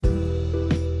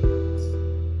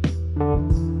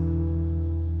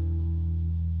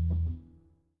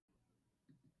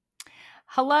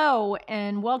Hello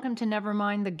and welcome to Never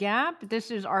Mind the Gap.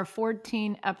 This is our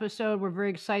 14th episode. We're very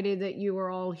excited that you are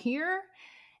all here.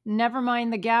 Never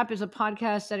Mind the Gap is a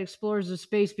podcast that explores the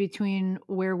space between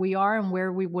where we are and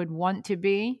where we would want to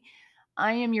be.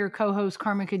 I am your co host,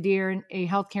 Carmen Kadir, a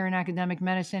healthcare and academic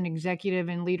medicine executive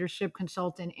and leadership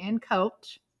consultant and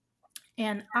coach.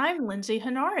 And I'm Lindsay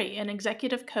Hanari, an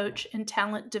executive coach and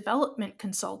talent development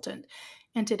consultant.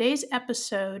 And today's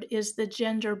episode is the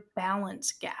gender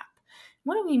balance gap.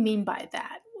 What do we mean by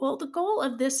that? Well, the goal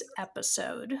of this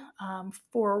episode,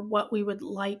 for what we would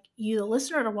like you, the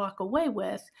listener, to walk away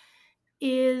with,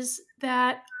 is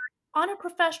that on a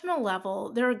professional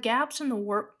level, there are gaps in the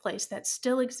workplace that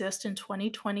still exist in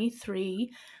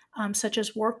 2023, such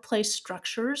as workplace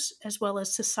structures, as well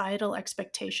as societal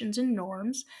expectations and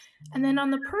norms. And then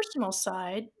on the personal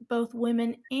side, both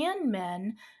women and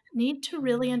men need to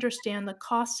really understand the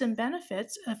costs and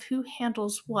benefits of who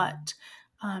handles what.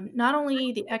 Not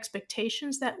only the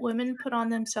expectations that women put on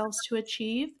themselves to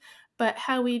achieve, but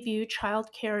how we view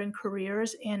childcare and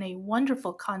careers, and a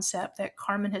wonderful concept that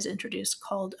Carmen has introduced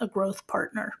called a growth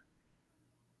partner.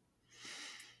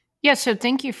 Yeah, so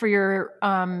thank you for your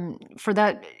for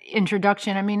that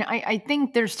introduction. I mean, I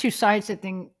think there's two sides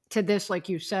to this, like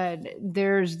you said.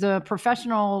 There's the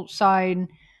professional side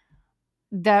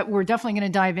that we're definitely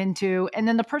going to dive into, and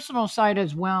then the personal side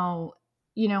as well.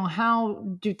 You know,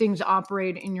 how do things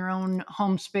operate in your own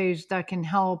home space that can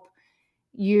help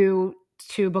you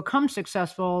to become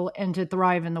successful and to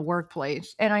thrive in the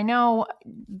workplace? And I know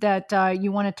that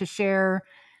you wanted to share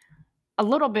a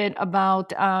little bit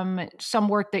about some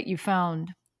work that you found,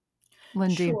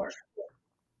 Lindsay. Sure.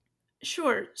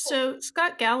 Sure. So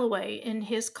Scott Galloway, in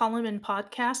his column and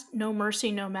podcast, No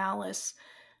Mercy, No Malice,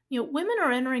 women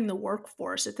are entering the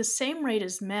workforce at the same rate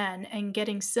as men and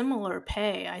getting similar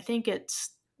pay. I think it's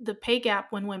the pay gap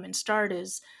when women start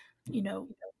is, you know,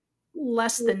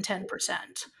 less than 10%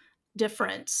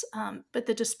 difference. But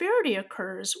the disparity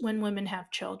occurs when women have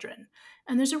children.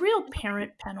 And there's a real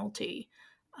parent penalty.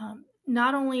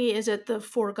 Not only is it the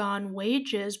foregone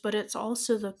wages, but it's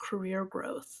also the career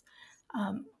growth.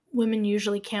 Women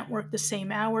usually can't work the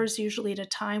same hours, usually at a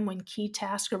time when key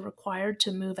tasks are required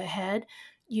to move ahead.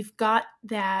 You've got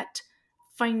that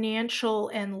financial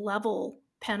and level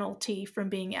penalty from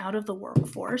being out of the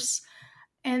workforce.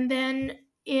 And then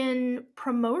in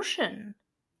promotion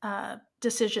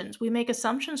decisions, we make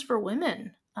assumptions for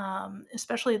women,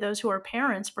 especially those who are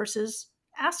parents, versus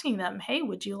asking them, hey,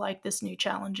 would you like this new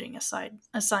challenging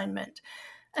assignment?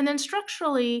 And then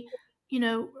structurally,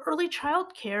 early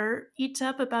childcare eats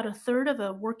up about a third of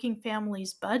a working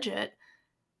family's budget.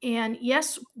 And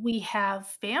yes, we have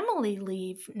family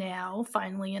leave now,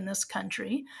 finally, in this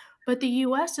country, but the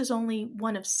US is only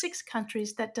one of 6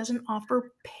 countries that doesn't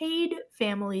offer paid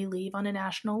family leave on a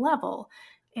national level.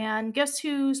 And guess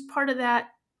who's part of that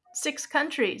 6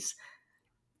 countries?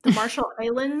 The Marshall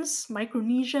Islands,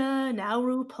 Micronesia,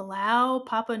 Nauru, Palau,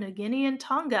 Papua New Guinea, and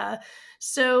Tonga.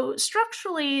 So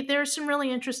structurally, there's some really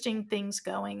interesting things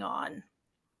going on.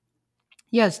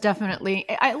 Yes, definitely.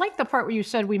 I like the part where you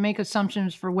said we make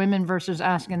assumptions for women versus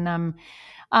asking them.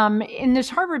 In this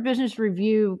Harvard Business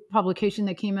Review publication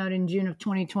that came out in June of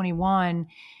 2021,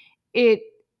 it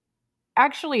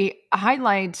actually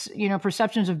highlights,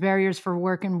 perceptions of barriers for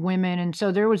work and women. And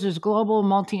so there was this global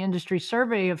multi-industry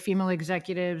survey of female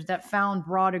executives that found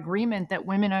broad agreement that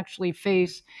women actually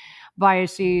face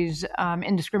biases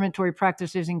and discriminatory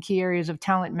practices in key areas of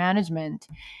talent management.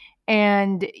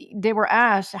 And they were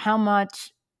asked how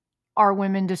much are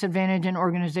women disadvantaged in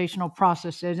organizational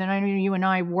processes. And I know you and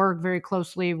I work very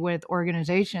closely with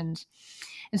organizations.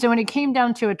 And so when it came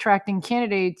down to attracting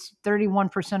candidates,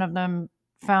 31% of them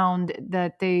found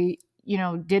that they,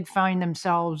 did find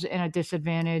themselves in a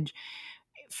disadvantage.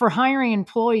 For hiring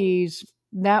employees,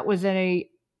 that was at a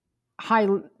high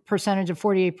percentage of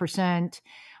 48%.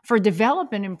 For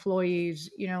development employees,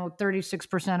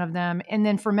 36% of them. And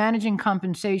then for managing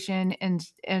compensation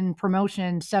and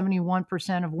promotion,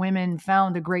 71% of women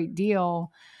found a great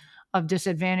deal of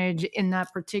disadvantage in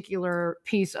that particular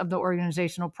piece of the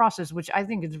organizational process, which I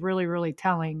think is really, really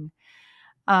telling.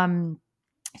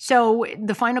 So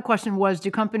the final question was, do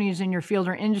companies in your field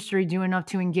or industry do enough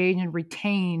to engage and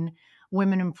retain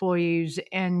women employees?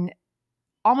 And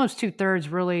almost two-thirds,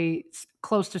 really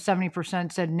close to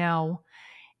 70%, said no,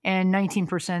 and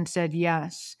 19% said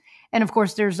yes. And of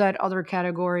course, there's that other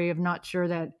category of not sure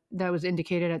that was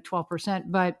indicated at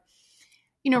 12%. But,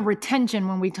 retention,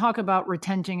 when we talk about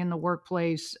retention in the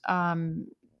workplace,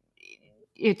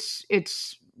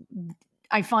 it's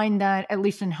I find that, at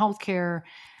least in healthcare,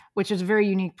 which is a very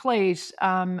unique place.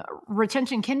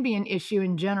 Retention can be an issue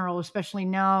in general, especially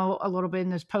now a little bit in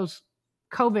this post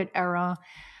COVID era.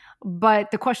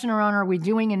 But the question around, are we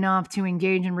doing enough to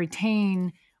engage and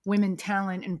retain women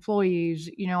talent employees?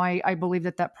 I believe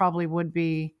that probably would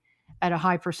be at a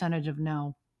high percentage of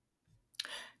no.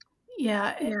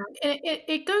 Yeah,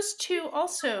 it goes to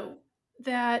also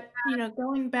that,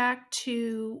 going back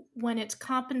to when it's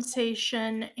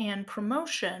compensation and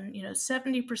promotion,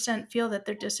 70% feel that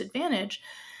they're disadvantaged.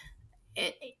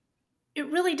 It it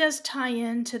really does tie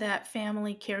into that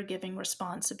family caregiving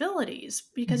responsibilities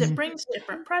because it Mhm. brings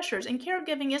different pressures. And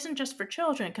caregiving isn't just for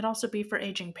children, it could also be for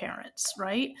aging parents,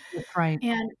 right? That's right.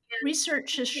 And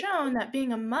research has shown that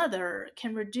being a mother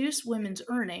can reduce women's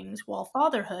earnings while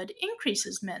fatherhood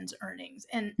increases men's earnings.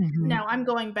 And Mhm. now I'm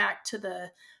going back to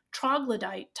the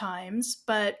troglodyte times,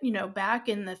 but back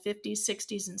in the 50s,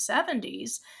 60s, and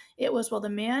 70s, it was, well, the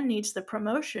man needs the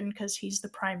promotion because he's the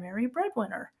primary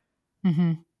breadwinner.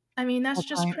 Mhm. I mean, that's That's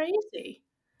just right. crazy.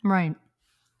 Right.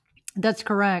 That's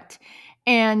correct.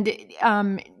 And,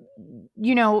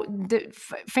 the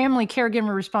family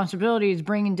caregiving responsibilities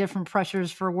bringing different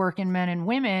pressures for working men and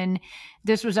women.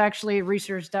 This was actually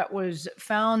research that was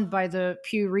found by the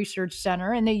Pew Research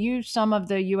Center, and they used some of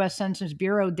the US Census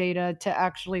Bureau data to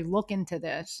actually look into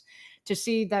this, to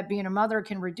see that being a mother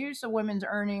can reduce a woman's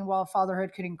earning while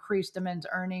fatherhood could increase the men's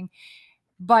earning.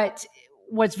 But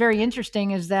what's very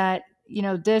interesting is that,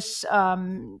 this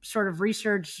sort of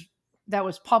research that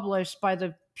was published by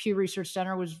the Pew Research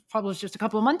Center was published just a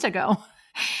couple of months ago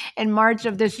in March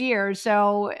of this year.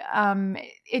 So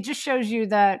it just shows you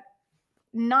that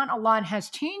not a lot has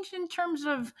changed in terms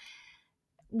of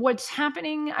what's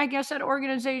happening, I guess, at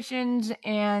organizations.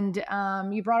 And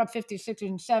you brought up 50s, 60s,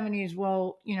 and 70s.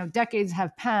 Well, decades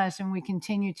have passed and we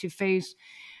continue to face,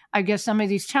 I guess, some of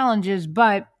these challenges.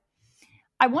 But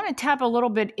I want to tap a little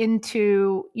bit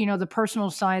into, the personal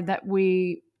side that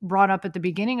we brought up at the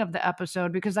beginning of the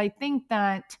episode, because I think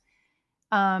that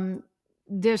um,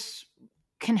 this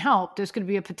can help. This could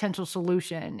be a potential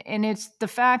solution. And it's the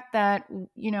fact that,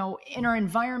 in our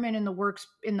environment, in the works,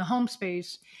 in the home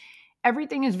space,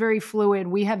 everything is very fluid.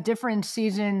 We have different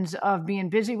seasons of being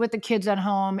busy with the kids at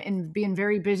home and being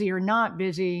very busy or not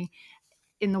busy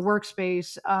in the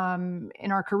workspace,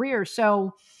 in our career.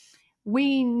 So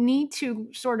we need to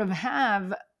sort of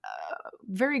have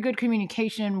very good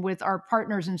communication with our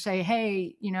partners and say,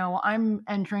 hey, I'm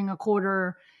entering a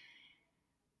quarter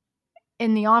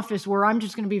in the office where I'm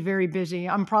just going to be very busy.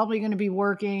 I'm probably going to be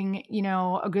working,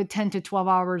 a good 10 to 12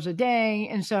 hours a day.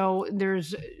 And so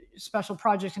there's special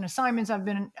projects and assignments I've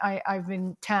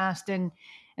been tasked, and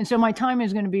so my time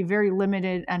is going to be very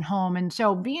limited at home. And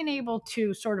so being able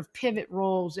to sort of pivot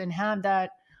roles and have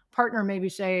that partner maybe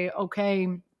say, okay,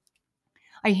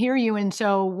 I hear you. And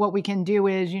so what we can do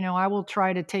is, I will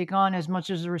try to take on as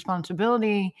much as the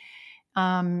responsibility,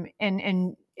 and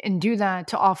do that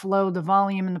to offload the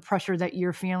volume and the pressure that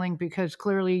you're feeling, because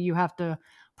clearly you have to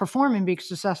perform and be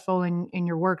successful in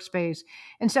your workspace.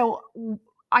 And so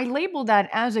I label that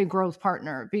as a growth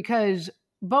partner, because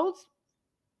both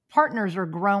partners are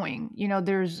growing.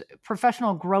 There's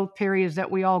professional growth periods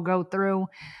that we all go through.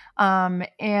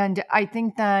 And I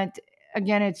think that,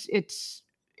 again,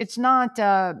 it's not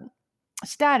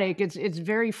static. It's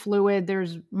very fluid.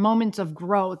 There's moments of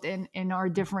growth in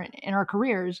our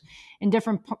careers, in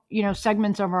different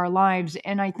segments of our lives.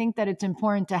 And I think that it's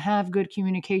important to have good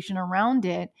communication around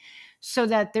it, so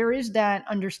that there is that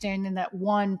understanding that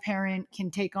one parent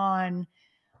can take on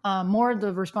more of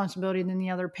the responsibility than the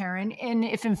other parent. And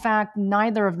if in fact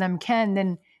neither of them can,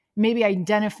 then maybe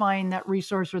identifying that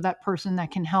resource or that person that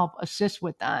can help assist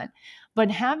with that. But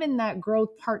having that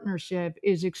growth partnership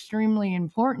is extremely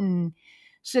important,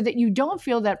 so that you don't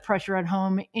feel that pressure at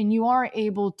home and you are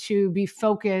able to be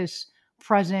focused,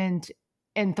 present,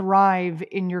 and thrive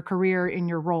in your career, in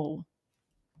your role.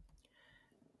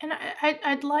 And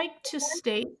I'd like to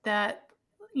state that,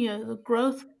 the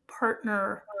growth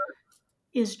partner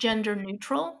is gender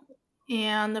neutral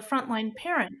and the frontline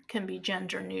parent can be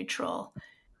gender neutral.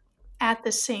 At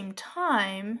the same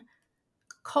time,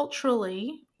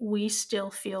 culturally, we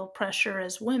still feel pressure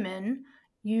as women,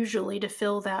 usually to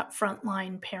fill that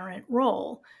frontline parent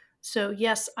role. So,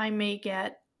 yes, I may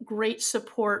get great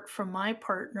support from my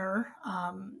partner,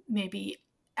 maybe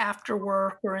after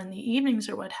work or in the evenings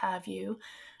or what have you.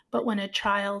 But when a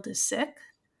child is sick,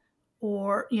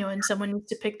 or, and someone needs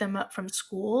to pick them up from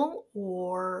school,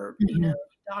 or, Mhm.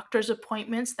 doctor's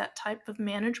appointments, that type of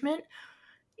management,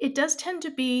 it does tend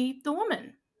to be the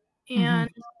woman. Mhm. And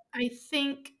I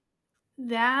think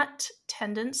that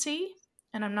tendency,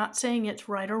 and I'm not saying it's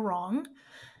right or wrong,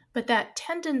 But that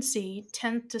tendency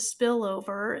tends to spill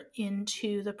over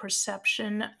into the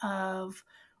perception of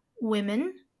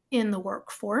women in the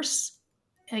workforce.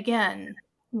 Again,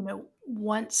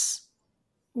 once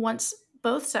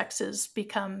both sexes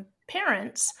become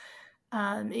parents,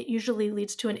 it usually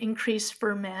leads to an increase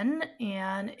for men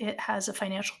and it has a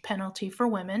financial penalty for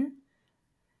women.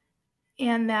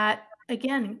 And that,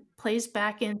 again, plays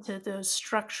back into those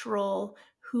structural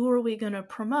who are we going to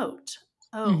promote?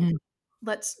 Oh, Hmm.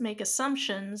 let's make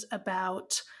assumptions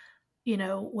about,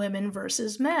 women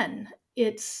versus men.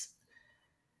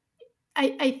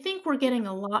 I think we're getting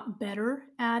a lot better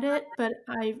at it, but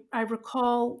I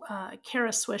recall Kara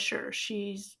Swisher.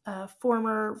 She's a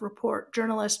former report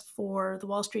journalist for the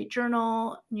Wall Street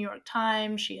Journal, New York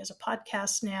Times. She has a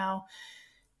podcast now,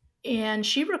 and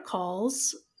she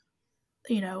recalls,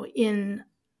 in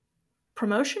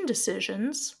promotion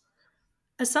decisions,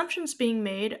 assumptions being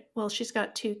made. Well, she's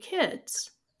got two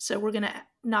kids, so we're gonna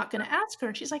not gonna ask her.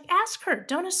 And she's like, ask her,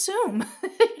 don't assume,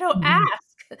 Hmm. ask.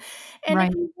 And if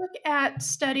Right. you look at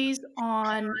studies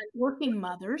on working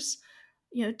mothers,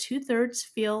 two-thirds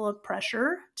feel a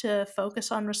pressure to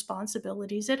focus on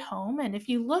responsibilities at home. And if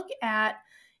you look at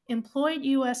employed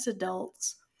US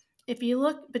adults, if you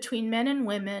look between men and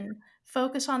women,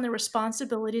 focus on the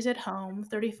responsibilities at home,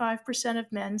 35%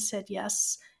 of men said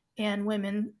yes, and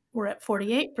women were at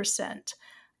 48%.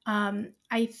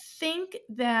 I think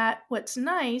that what's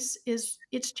nice is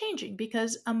it's changing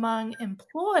because among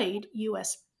employed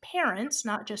US parents,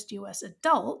 not just US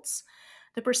adults,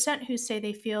 the percent who say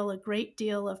they feel a great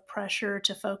deal of pressure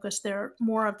to focus their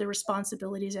more of the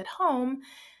responsibilities at home,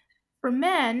 for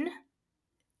men,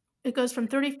 it goes from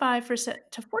 35%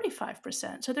 to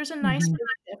 45%. So there's a nice Hmm. big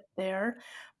shift there.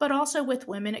 But also with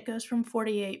women, it goes from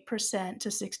 48%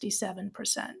 to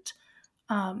 67%.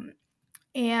 Um,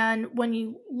 and when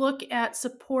you look at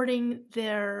supporting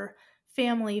their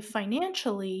family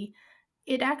financially,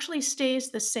 it actually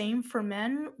stays the same for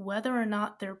men, whether or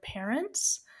not they're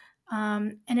parents.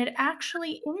 And it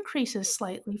actually increases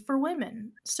slightly for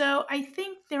women. So I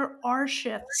think there are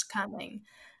shifts coming.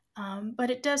 But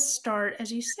it does start,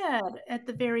 as you said, at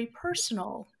the very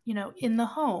personal, in the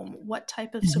home. What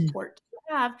type of Hmm. support do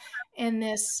you have? And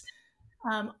this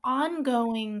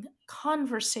ongoing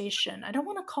conversation. I don't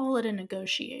want to call it a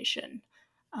negotiation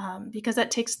because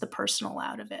that takes the personal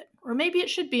out of it. Or maybe it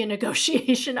should be a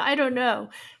negotiation. I don't know.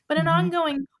 But an Hmm.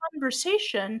 ongoing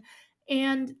conversation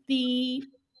and the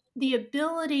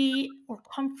ability or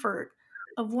comfort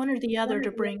of one or the other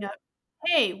to bring up,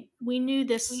 hey, we knew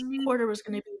this quarter was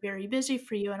going to be very busy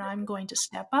for you, and I'm going to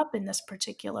step up in this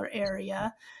particular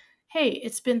area. Hey,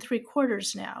 it's been 3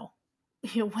 quarters now.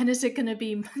 When is it going to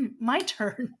be my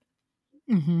turn?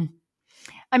 Hmm.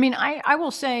 I mean, I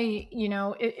will say,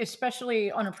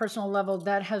 especially on a personal level,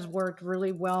 that has worked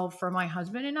really well for my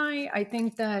husband and I. I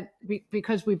think that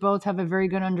because we both have a very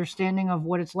good understanding of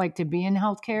what it's like to be in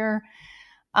healthcare,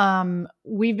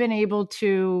 we've been able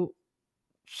to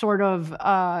sort of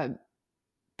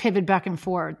pivot back and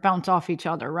forth, bounce off each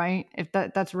other, right? If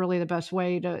that's really the best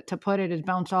way to put it, is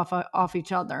bounce off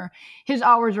each other. His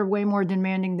hours are way more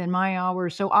demanding than my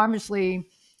hours, so obviously,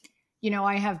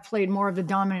 I have played more of the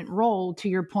dominant role, to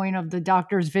your point of the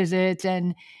doctor's visits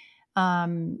and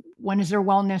when is their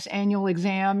wellness annual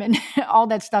exam and all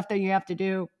that stuff that you have to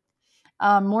do,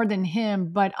 more than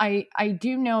him. But I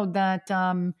do know that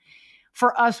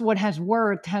for us, what has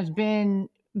worked has been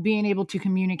being able to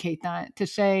communicate that, to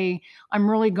say, I'm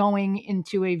really going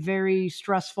into a very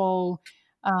stressful,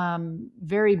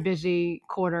 very busy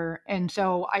quarter. And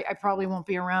so I probably won't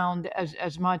be around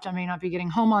as much. I may not be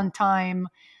getting home on time.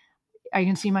 I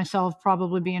can see myself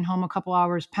probably being home a couple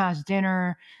hours past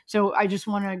dinner. So I just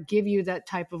want to give you that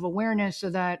type of awareness so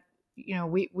that,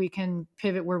 we can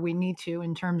pivot where we need to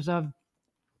in terms of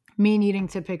me needing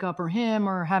to pick up or him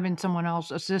or having someone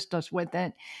else assist us with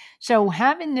it. So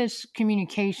having this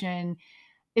communication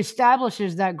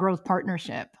establishes that growth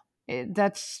partnership.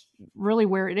 That's really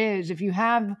where it is. If you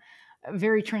have a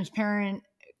very transparent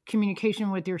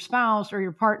communication with your spouse or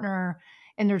your partner,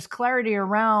 and there's clarity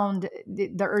around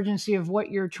the urgency of what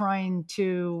you're trying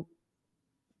to,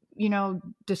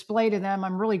 display to them.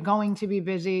 I'm really going to be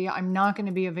busy. I'm not going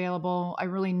to be available. I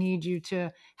really need you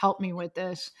to help me with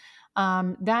this.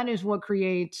 That is what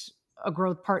creates a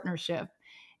growth partnership.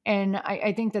 And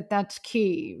I think that that's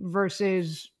key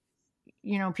versus,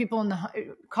 people in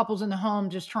the couples in the home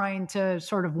just trying to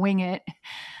sort of wing it.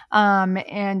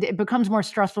 And it becomes more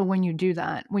stressful when you do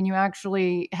that, when you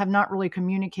actually have not really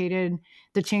communicated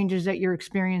the changes that you're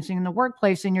experiencing in the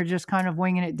workplace and you're just kind of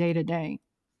winging it day to day.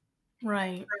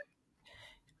 Right.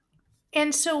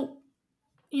 And so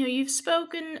You've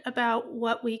spoken about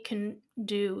what we can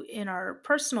do in our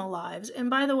personal lives. And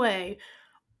by the way,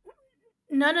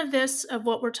 none of this of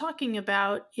what we're talking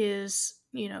about is,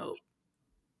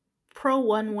 pro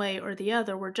one way or the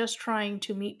other. We're just trying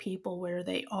to meet people where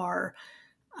they are.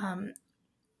 Um,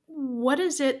 what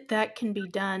is it that can be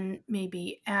done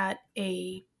maybe at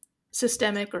a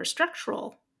systemic or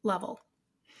structural level?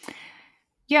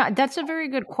 Yeah, that's a very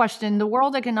good question. The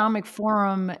World Economic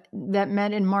Forum that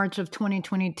met in March of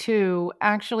 2022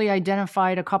 actually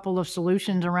identified a couple of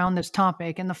solutions around this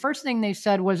topic. And the first thing they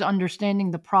said was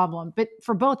understanding the problem, but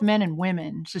for both men and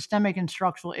women, systemic and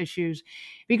structural issues.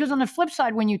 Because on the flip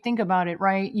side, when you think about it,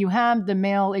 right, you have the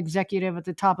male executive at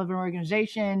the top of an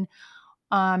organization,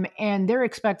 and they're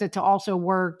expected to also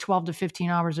work 12 to 15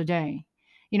 hours a day.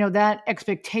 That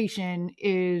expectation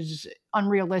is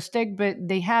unrealistic, but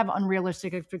they have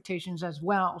unrealistic expectations as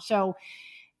well. So,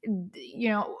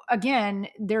 again,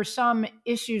 there's some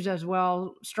issues as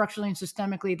well, structurally and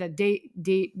systemically,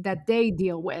 that they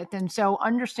deal with. And so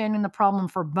understanding the problem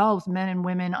for both men and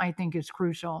women, I think, is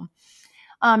crucial.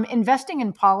 Investing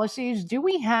in policies, do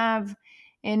we have,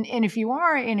 and if you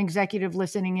are an executive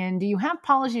listening in, do you have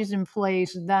policies in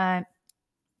place that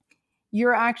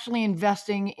you're actually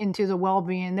investing into the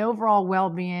well-being, the overall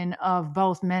well-being of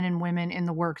both men and women in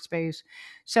the workspace?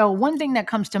 So one thing that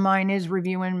comes to mind is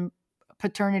reviewing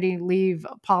paternity leave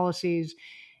policies.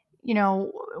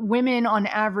 Women on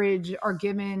average are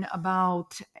given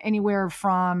about anywhere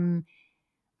from,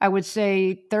 I would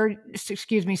say,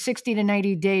 60 to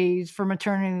 90 days for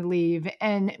maternity leave.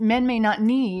 And men may not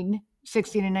need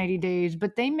 60 to 90 days,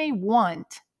 but they may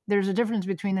want, there's a difference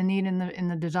between the need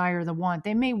and the desire, the want.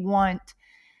 They may want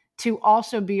to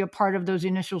also be a part of those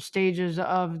initial stages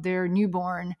of their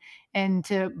newborn and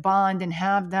to bond and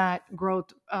have that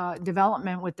growth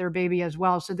development with their baby as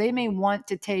well. So they may want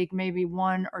to take maybe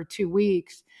 1 or 2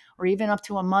 weeks or even up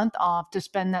to a month off to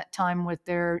spend that time with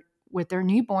their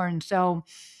newborn. So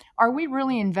are we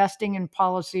really investing in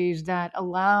policies that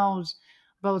allows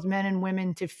both men and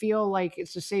women to feel like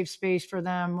it's a safe space for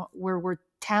them, where we're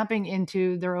tapping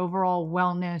into their overall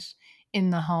wellness in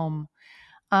the home?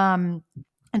 Um,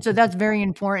 and so that's very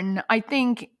important. I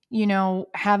think,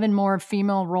 having more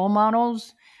female role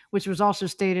models, which was also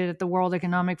stated at the World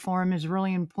Economic Forum, is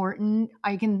really important.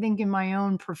 I can think in my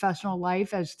own professional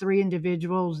life as three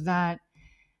individuals that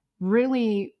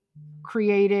really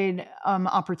created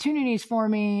opportunities for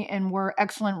me and were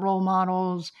excellent role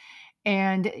models.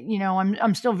 And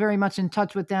I'm still very much in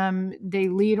touch with them. They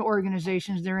lead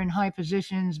organizations, they're in high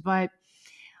positions, but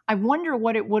I wonder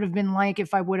what it would have been like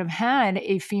if I would have had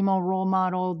a female role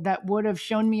model that would have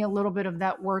shown me a little bit of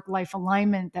that work life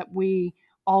alignment that we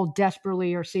all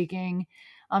desperately are seeking.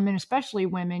 And especially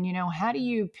women, how do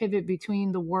you pivot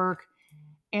between the work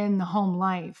and the home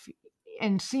life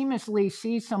and seamlessly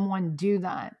see someone do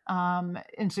that,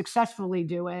 and successfully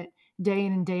do it day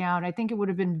in and day out? I think it would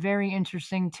have been very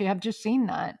interesting to have just seen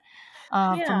that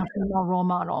Yeah, from a female role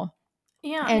model.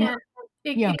 yeah, And and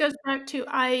yeah. it goes back to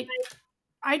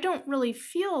I don't really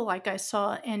feel like I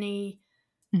saw any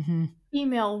Hmm.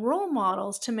 female role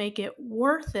models to make it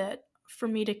worth it for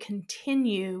me to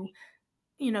continue,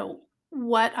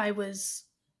 what I was,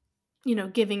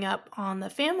 giving up on the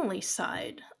family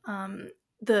side.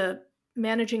 The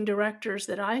managing directors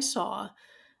that I saw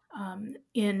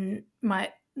in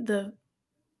the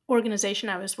organization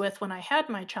I was with when I had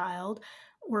my child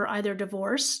were either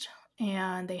divorced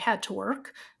and they had to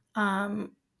work.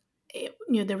 Um,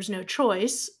 there was no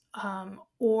choice,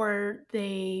 or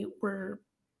they were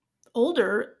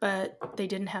older, but they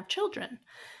didn't have children.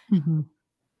 Hmm.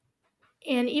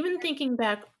 And even thinking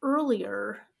back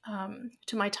earlier,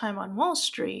 to my time on Wall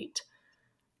Street,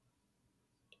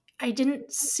 I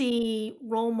didn't see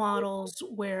role models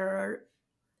where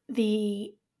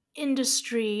the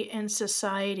industry and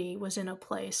society was in a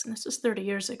place, and this was 30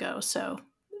 years ago, so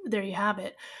there you have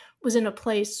it, was in a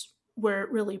place where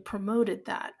it really promoted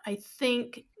that. I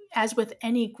think, as with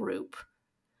any group,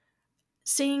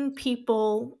 seeing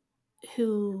people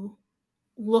who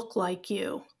look like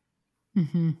you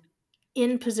Hmm.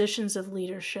 in positions of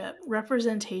leadership,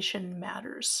 representation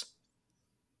matters.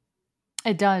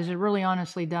 It does. It really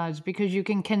honestly does, because you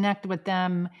can connect with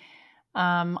them.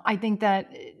 I think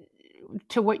that,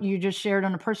 to what you just shared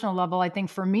on a personal level, I think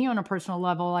for me on a personal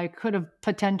level, I could have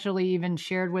potentially even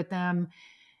shared with them,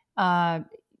 uh,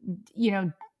 you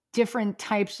know, different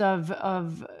types of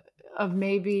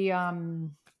maybe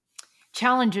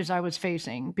challenges I was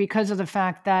facing because of the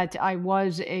fact that I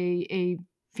was a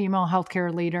female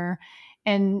healthcare leader,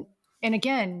 and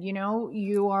again,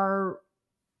 you are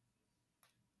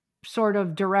sort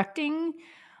of directing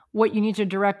what you need to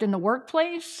direct in the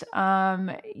workplace.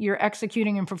 You're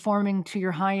executing and performing to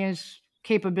your highest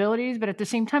capabilities, but at the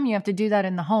same time, you have to do that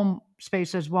in the home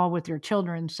space as well with your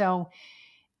children. So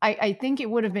I think it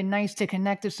would have been nice to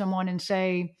connect to someone and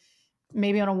say,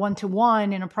 maybe on a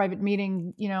one-to-one in a private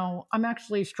meeting, I'm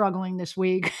actually struggling this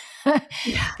week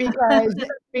Yeah.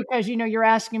 because you're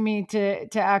asking me to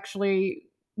actually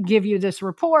give you this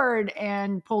report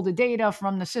and pull the data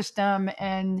from the system.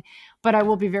 But I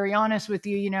will be very honest with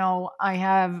you, I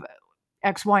have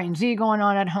X, Y, and Z going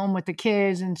on at home with the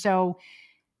kids. And so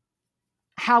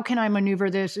how can I maneuver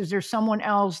this? Is there someone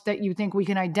else that you think we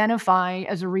can identify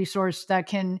as a resource that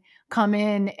can come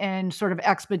in and sort of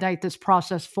expedite this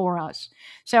process for us?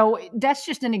 So that's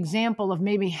just an example of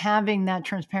maybe having that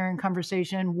transparent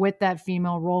conversation with that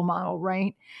female role model,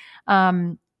 right?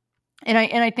 Um, and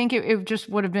I think it just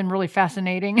would have been really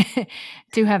fascinating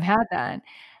to have had that.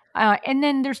 And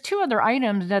then there's two other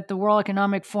items that the World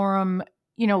Economic Forum,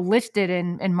 listed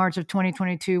in March of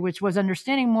 2022, which was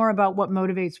understanding more about what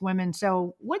motivates women.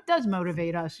 So, what does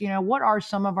motivate us? What are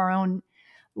some of our own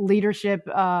leadership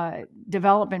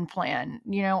development plan?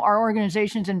 Our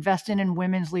organizations invest in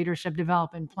women's leadership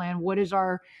development plan. What is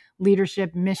our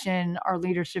leadership mission, our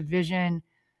leadership vision,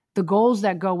 the goals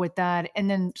that go with that, and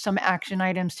then some action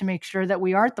items to make sure that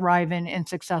we are thriving and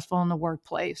successful in the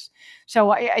workplace. So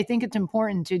I think it's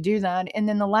important to do that. And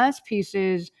then the last piece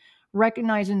is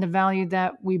recognizing the value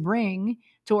that we bring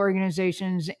to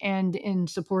organizations and in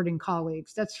supporting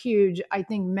colleagues. That's huge. I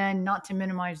think men, not to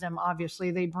minimize them,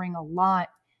 obviously, they bring a lot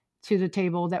to the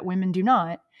table that women do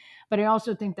not. But I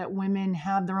also think that women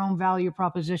have their own value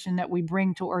proposition that we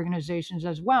bring to organizations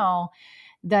as well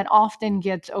that often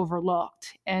gets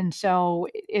overlooked. And so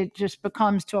it just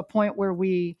becomes to a point where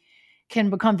we can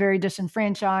become very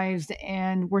disenfranchised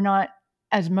and we're not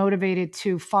as motivated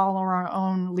to follow our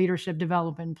own leadership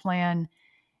development plan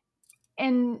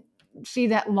and see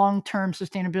that long-term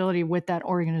sustainability with that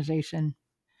organization.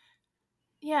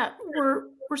 Yeah, we're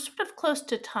sort of close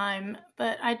to time,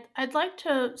 but I'd like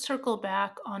to circle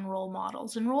back on role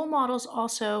models. And role models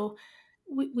also,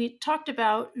 we talked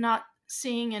about not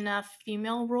seeing enough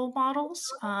female role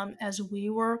models as we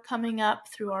were coming up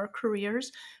through our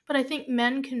careers, but I think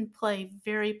men can play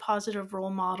very positive role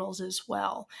models as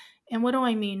well. And what do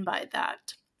I mean by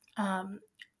that? Um,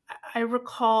 I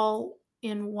recall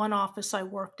in one office I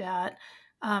worked at,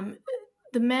 um,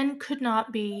 the men could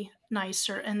not be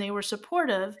nicer and they were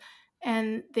supportive.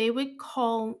 And they would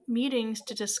call meetings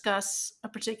to discuss a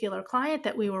particular client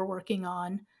that we were working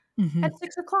on Hmm. at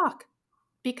 6 o'clock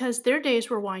because their days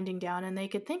were winding down and they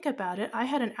could think about it. I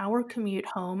had an hour commute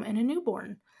home and a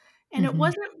newborn. And it Hmm.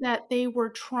 wasn't that they were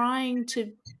trying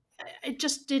to, it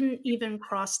just didn't even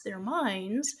cross their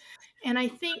minds. And I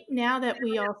think now that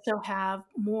we also have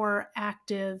more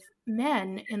active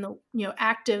men in the,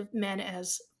 active men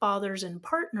as fathers and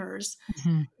partners,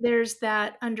 Hmm. there's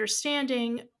that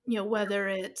understanding, whether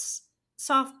it's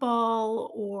softball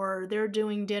or they're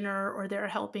doing dinner or they're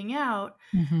helping out.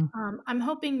 Hmm. I'm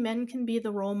hoping men can be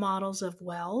the role models of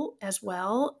as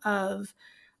well of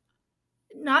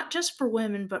not just for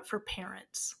women but for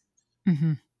parents.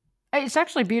 Hmm. It's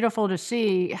actually beautiful to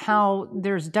see how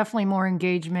there's definitely more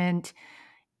engagement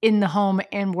in the home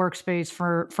and workspace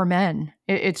for men.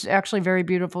 It's actually very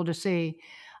beautiful to see.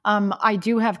 I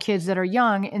do have kids that are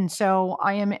young, and so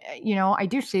I am, I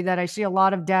do see that. I see a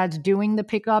lot of dads doing the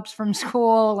pickups from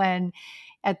school and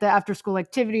at the after school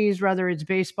activities, whether it's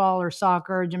baseball or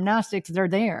soccer, or gymnastics, they're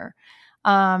there.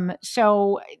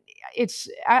 So it's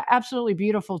absolutely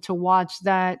beautiful to watch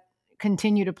that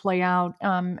continue to play out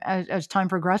as time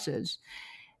progresses.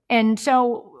 And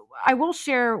so I will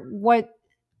share what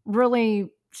really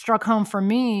struck home for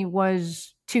me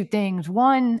was two things.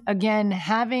 One, again,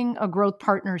 having a growth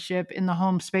partnership in the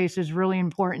home space is really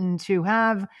important to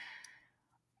have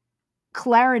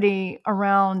clarity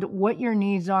around what your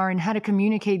needs are and how to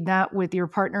communicate that with your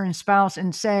partner and spouse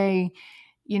and say,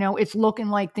 it's looking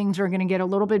like things are going to get a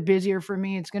little bit busier for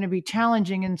me. It's going to be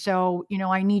challenging. And so,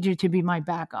 I need you to be my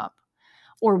backup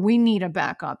or we need a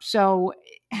backup. So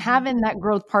Mhm. having that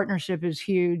growth partnership is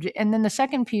huge. And then the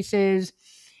second piece is,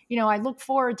 I look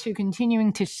forward to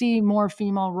continuing to see more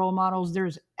female role models.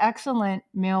 There's excellent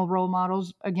male role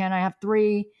models. Again, I have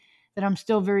three that I'm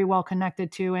still very well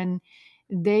connected to, and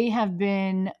they have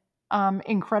been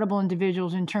incredible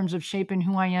individuals in terms of shaping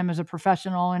who I am as a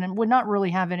professional, and would not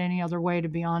really have it any other way, to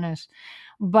be honest.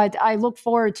 But I look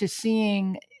forward to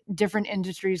seeing different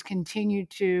industries continue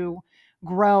to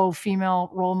grow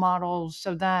female role models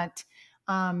so that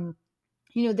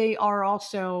they are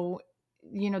also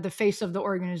the face of the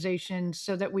organization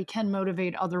so that we can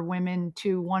motivate other women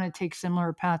to want to take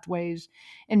similar pathways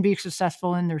and be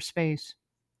successful in their space.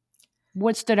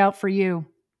 What stood out for you?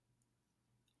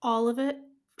 All of it.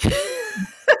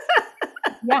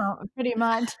 Yeah, pretty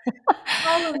much.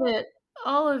 All of it,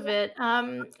 all of it.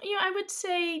 I would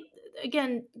say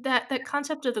again that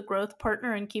concept of the growth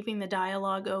partner and keeping the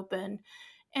dialogue open,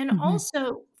 and Mhm.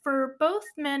 also for both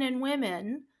men and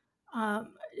women,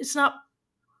 it's not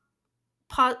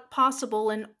possible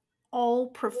in all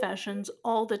professions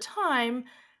all the time.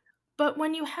 But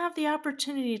when you have the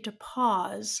opportunity to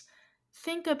pause,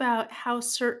 think about how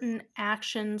certain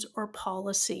actions or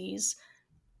policies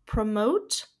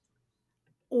promote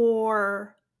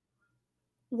or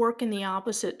work in the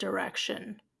opposite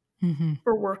direction Mhm.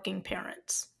 for working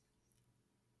parents.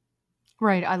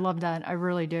 Right, I love that, I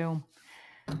really do.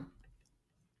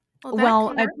 Well, that Well,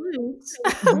 I concludes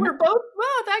Mhm. we're both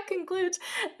well,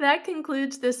 that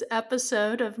concludes this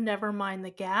episode of Never Mind the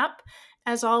Gap.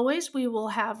 As always, we will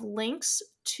have links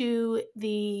to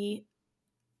the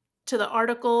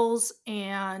articles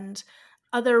and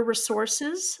other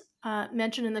resources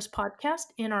mentioned in this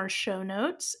podcast in our show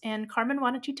notes. And Carmen,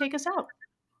 why don't you take us out?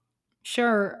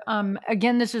 Sure.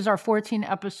 Again, this is our 14th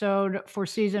episode for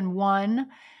season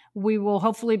 1. We will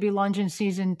hopefully be launching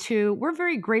season 2. We're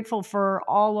very grateful for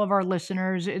all of our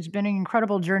listeners. It's been an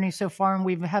incredible journey so far, and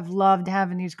we have loved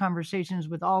having these conversations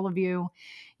with all of you.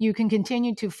 You can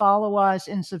continue to follow us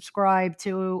and subscribe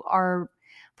to our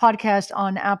podcast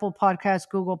on Apple Podcasts,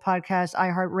 Google Podcasts,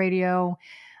 iHeartRadio,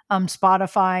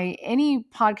 Spotify, any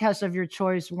podcast of your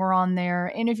choice. We're on there.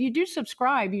 And if you do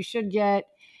subscribe, you should get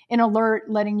an alert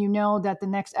letting you know that the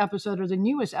next episode or the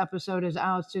newest episode is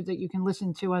out so that you can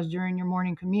listen to us during your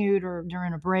morning commute or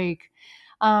during a break.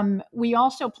 We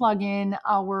also plug in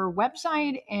our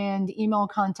website and email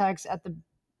contacts at the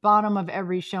bottom of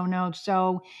every show note.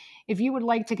 So if you would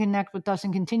like to connect with us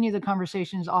and continue the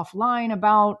conversations offline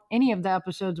about any of the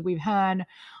episodes we've had,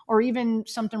 or even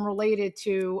something related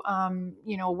to,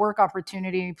 work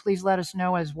opportunity, please let us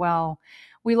know as well.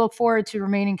 We look forward to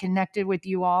remaining connected with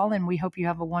you all, and we hope you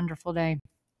have a wonderful day.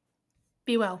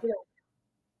 Be well.